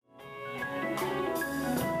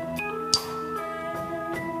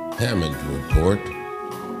Hammond Report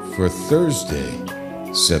for Thursday,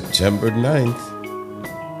 September 9th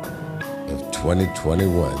of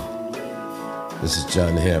 2021. This is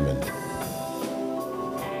John Hammond,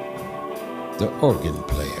 the organ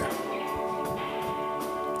player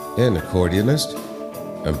and accordionist.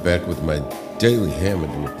 I'm back with my daily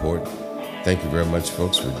Hammond Report. Thank you very much,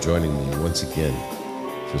 folks, for joining me once again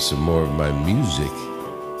for some more of my music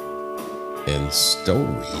and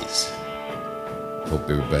stories. Hope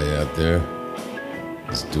everybody out there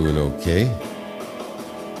is doing okay.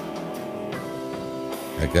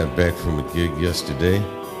 I got back from a gig yesterday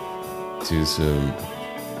to some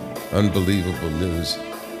unbelievable news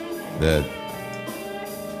that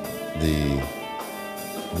the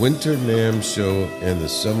Winter NAMM show and the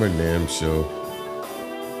Summer NAMM show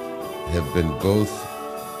have been both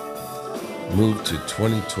moved to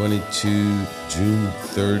 2022, June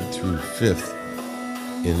 3rd through 5th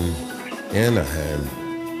in Anaheim,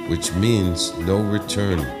 which means no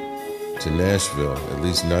return to Nashville, at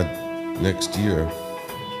least not next year.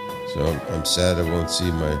 So I'm sad I won't see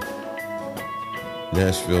my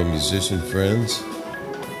Nashville musician friends.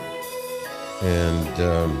 And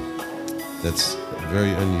that's a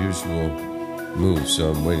very unusual move,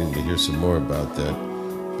 so I'm waiting to hear some more about that.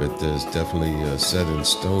 But there's definitely set in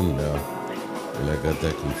stone now, and I got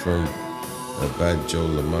that confirmed by Joe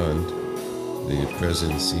Lamond, the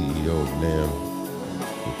president and CEO of NAMM,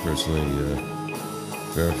 who personally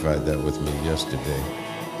verified that with me yesterday.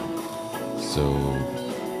 So,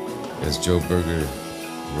 as Joe Berger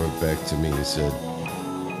wrote back to me, he said,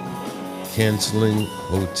 canceling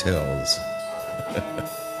hotels.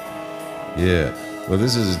 Yeah, well,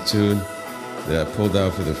 this is a tune that I pulled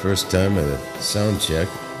out for the first time at a sound check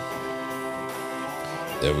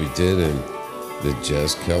that we did in the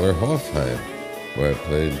Jazz Keller Hofheim, where I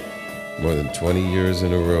played more than 20 years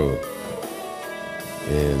in a row.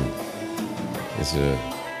 And it's a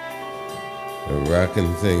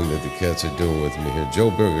rocking thing that the cats are doing with me here.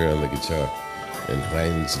 Joe Berger on the guitar and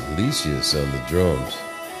Heinz Licius on the drums.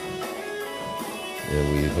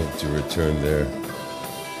 And we hope to return there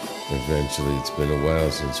eventually. It's been a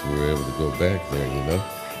while since we were able to go back there, you know.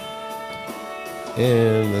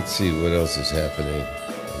 And let's see what else is happening.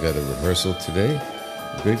 I got a rehearsal today,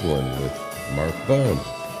 a big one with Mark Baum.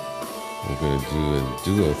 We're going to do a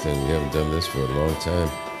duo thing. We haven't done this for a long time,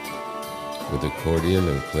 with accordion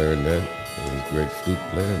and clarinet and a great flute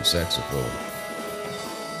player and saxophone.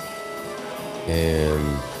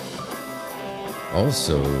 And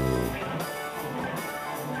also,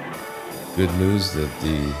 good news that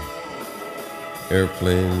the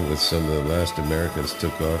airplane with some of the last Americans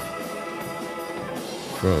took off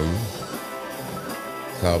from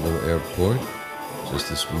Kabul Airport just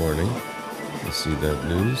this morning. You see that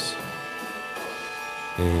news.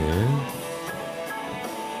 And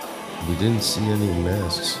we didn't see any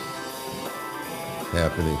masks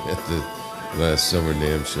happening at the last Summer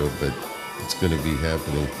NAMM show, but it's going to be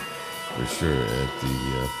happening for sure at the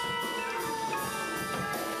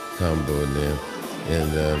Combo NAMM.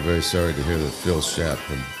 And very sorry to hear that Phil Schaap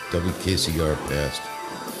from WKCR passed.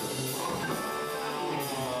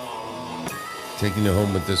 Taking you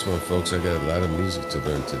home with this one, folks. I got a lot of music to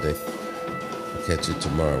learn today. I'll catch you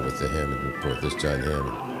tomorrow with the Hammond Report. This is John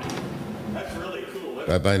Hammond. That's really cool.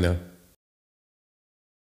 Bye-bye now.